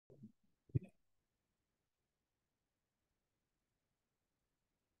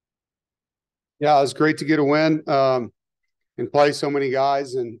Yeah, it was great to get a win and play so many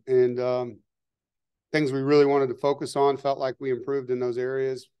guys and things we really wanted to focus on. Felt like we improved in those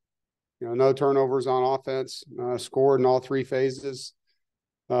areas. No turnovers on offense. Scored in all three phases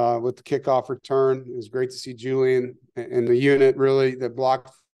with the kickoff return. It was great to see Julian and the unit really that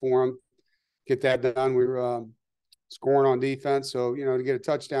blocked for him get that done. We were scoring on defense, so to get a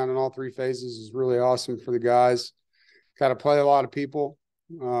touchdown in all three phases is really awesome for the guys. Got to play a lot of people.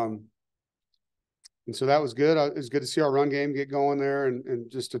 And so that was good. It was good to see our run game get going there, and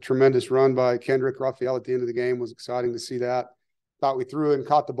just a tremendous run by Kendrick Raphael at the end of the game was exciting to see that. Thought we threw and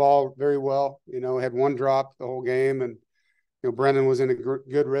caught the ball very well. Had one drop the whole game, and Brendan was in a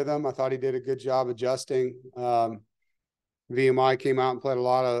good rhythm. I thought he did a good job adjusting. VMI came out and played a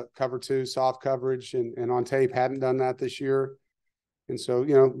lot of cover two, soft coverage, and on tape hadn't done that this year. And so,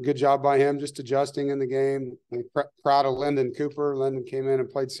 good job by him just adjusting in the game. Proud of Lyndon Cooper. Lyndon came in and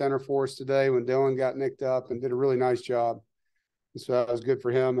played center for us today when Dylan got nicked up and did a really nice job. And so that was good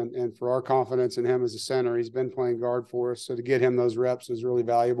for him and for our confidence in him as a center. He's been playing guard for us. So to get him those reps was really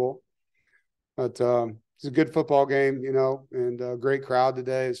valuable. But it's a good football game, and a great crowd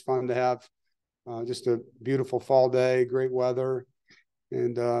today. It's fun to have just a beautiful fall day, great weather,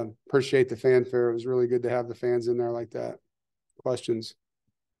 and appreciate the fanfare. It was really good to have the fans in there like that. Questions?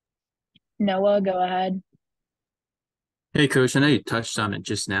 Noah, go ahead. Hey, Coach, I know you touched on it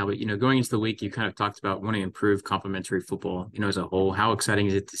just now, but going into the week, you kind of talked about wanting to improve complementary football, as a whole. How exciting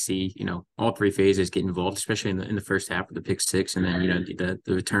is it to see, all three phases get involved, especially in the first half with the pick six, and then the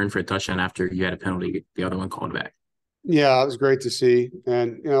return for a touchdown after you had a penalty, the other one called back. Yeah, it was great to see,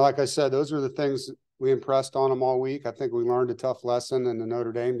 and like I said, those are the things we impressed on them all week. I think we learned a tough lesson in the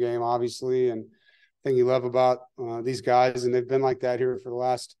Notre Dame game, obviously, and thing you love about these guys, and they've been like that here for the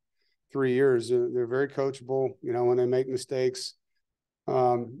last 3 years. They're very coachable. When they make mistakes,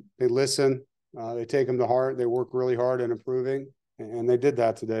 they listen, they take them to heart. They work really hard at improving, and they did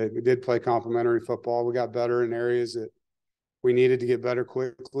that today. We did play complementary football. We got better in areas that we needed to get better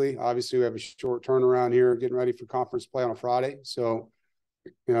quickly. Obviously, we have a short turnaround here, getting ready for conference play on a Friday. So,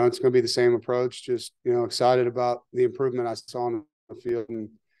 it's going to be the same approach. Just, excited about the improvement I saw on the field. And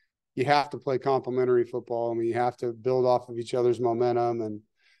you have to play complementary football. I mean, you have to build off of each other's momentum and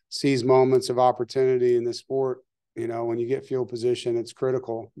seize moments of opportunity in this sport. When you get field position, it's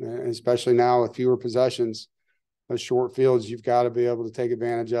critical, especially now with fewer possessions. Those short fields, you've got to be able to take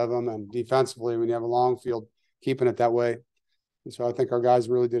advantage of them. And defensively, when you have a long field, keeping it that way. And so I think our guys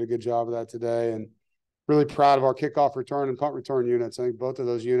really did a good job of that today, and really proud of our kickoff return and punt return units. I think both of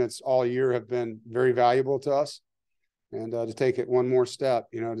those units all year have been very valuable to us. And to take it one more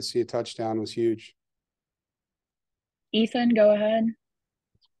step, to see a touchdown was huge. Ethan, go ahead.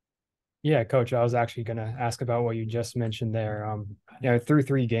 Yeah, Coach, I was actually going to ask about what you just mentioned there. Through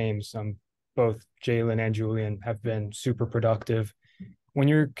 3 games, both Jalen and Julian have been super productive. When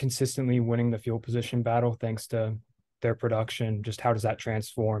you're consistently winning the field position battle, thanks to their production, just how does that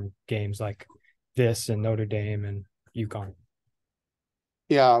transform games like this and Notre Dame and UConn?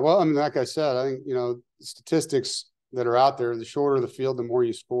 Yeah, well, I mean, like I said, I think, statistics that are out there, the shorter the field, the more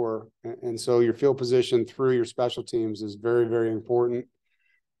you score. And so your field position through your special teams is very, very important.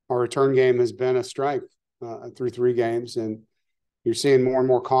 Our return game has been a strength through 3 games, and you're seeing more and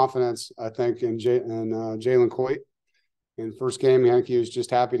more confidence, I think, in Jalen Coit. In first game, I think he was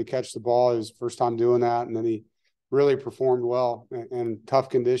just happy to catch the ball. It was first time doing that, and then he really performed well in tough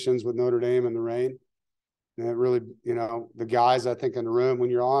conditions with Notre Dame in the rain. And it really, the guys, I think, in the room, when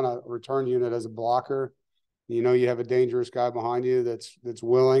you're on a return unit as a blocker, you have a dangerous guy behind you that's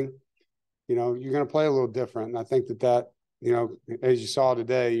willing, you're going to play a little different. And I think that, as you saw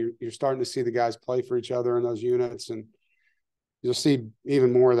today, you're starting to see the guys play for each other in those units. And you'll see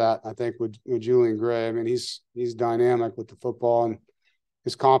even more of that, I think, with Julian Gray. I mean, he's dynamic with the football, and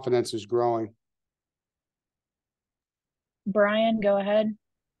his confidence is growing. Brian, go ahead.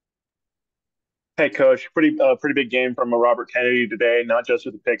 Hey, Coach, pretty big game from Robert Kennedy today, not just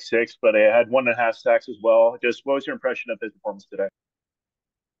with the pick six, but he had 1.5 sacks as well. Just what was your impression of his performance today?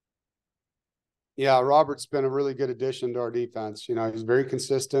 Yeah, Robert's been a really good addition to our defense. He's very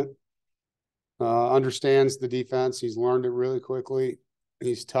consistent, understands the defense. He's learned it really quickly.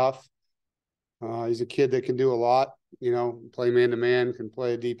 He's tough. He's a kid that can do a lot, play man-to-man, can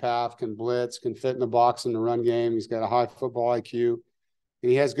play a deep half, can blitz, can fit in the box in the run game. He's got a high football IQ. And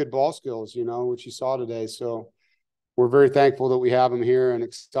he has good ball skills, which you saw today. So we're very thankful that we have him here and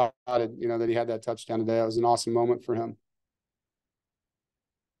excited, that he had that touchdown today. It was an awesome moment for him.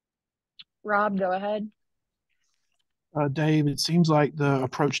 Rob, go ahead. Dave, it seems like the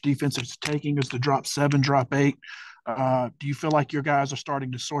approach defense is taking is to drop 7, drop 8. Do you feel like your guys are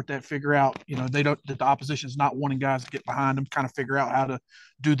starting to sort that figure out? That the opposition is not wanting guys to get behind them, kind of figure out how to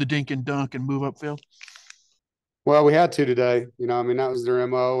do the dink and dunk and move upfield? Well, we had to today. I mean, that was their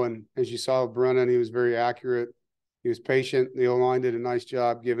MO. And as you saw with Brennan, he was very accurate. He was patient. The O-line did a nice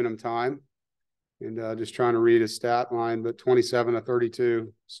job giving him time and just trying to read his stat line, but 27 to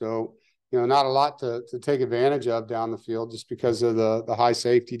 32. So, not a lot to take advantage of down the field just because of the high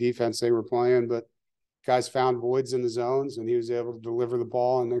safety defense they were playing. But guys found voids in the zones, and he was able to deliver the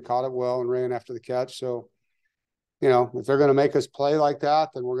ball, and they caught it well and ran after the catch. So, if they're going to make us play like that,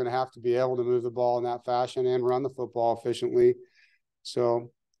 then we're going to have to be able to move the ball in that fashion and run the football efficiently. So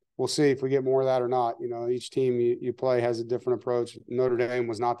we'll see if we get more of that or not. Each team you play has a different approach. Notre Dame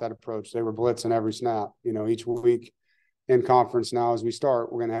was not that approach. They were blitzing every snap. Each week in conference now as we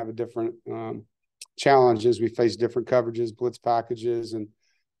start, we're going to have a different challenge as we face different coverages, blitz packages, and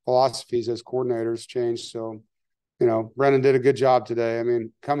philosophies as coordinators change. So, Brennan did a good job today. I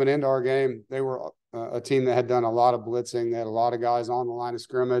mean, coming into our game, they were a team that had done a lot of blitzing. They had a lot of guys on the line of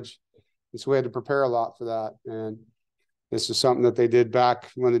scrimmage. And so we had to prepare a lot for that. And this is something that they did back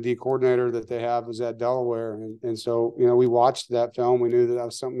when the D coordinator that they have was at Delaware. And so, we watched that film. We knew that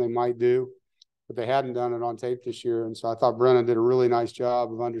was something they might do, but they hadn't done it on tape this year. And so I thought Brennan did a really nice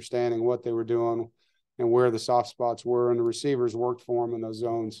job of understanding what they were doing and where the soft spots were. And the receivers worked for them in those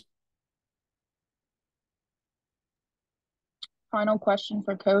zones. Final question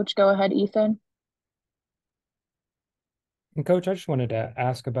for Coach. Go ahead, Ethan. And Coach, I just wanted to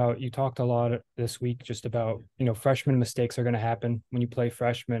ask about, you talked a lot this week just about, freshman mistakes are going to happen when you play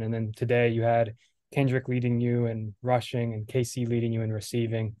freshmen. And then today you had Kendrick leading you in rushing and KC leading you in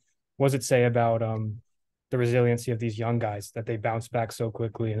receiving. What does it say about the resiliency of these young guys that they bounced back so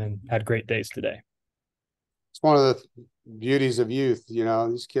quickly and then had great days today? It's one of the beauties of youth.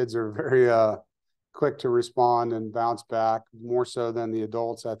 These kids are very quick to respond and bounce back, more so than the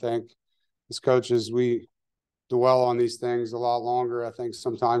adults. I think as coaches, we dwell on these things a lot longer, I think,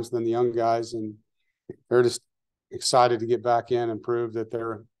 sometimes than the young guys, and they're just excited to get back in and prove that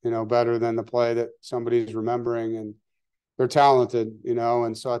they're better than the play that somebody's remembering, and they're talented.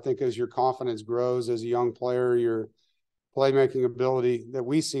 And so I think as your confidence grows as a young player, your playmaking ability that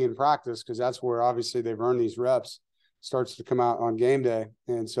we see in practice, because that's where obviously they've earned these reps, starts to come out on game day.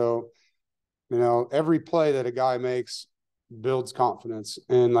 And so every play that a guy makes builds confidence.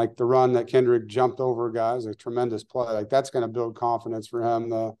 And like the run that Kendrick jumped over a guy is a tremendous play. Like that's going to build confidence for him.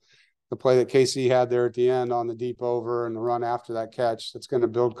 The play that KC had there at the end on the deep over and the run after that catch, that's going to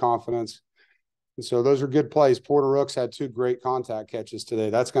build confidence. And so those are good plays. Porter Rooks had 2 great contact catches today.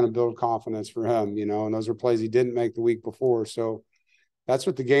 That's going to build confidence for him, and those are plays he didn't make the week before. So that's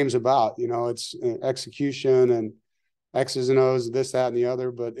what the game's about. It's execution and X's and O's, this, that, and the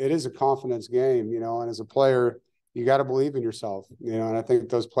other, but it is a confidence game, and as a player, you got to believe in yourself, and I think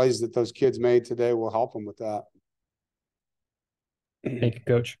those plays that those kids made today will help them with that. Thank you,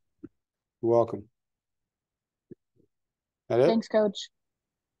 Coach. You're welcome. That it? Thanks, Coach.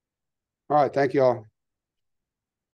 All right. Thank you all.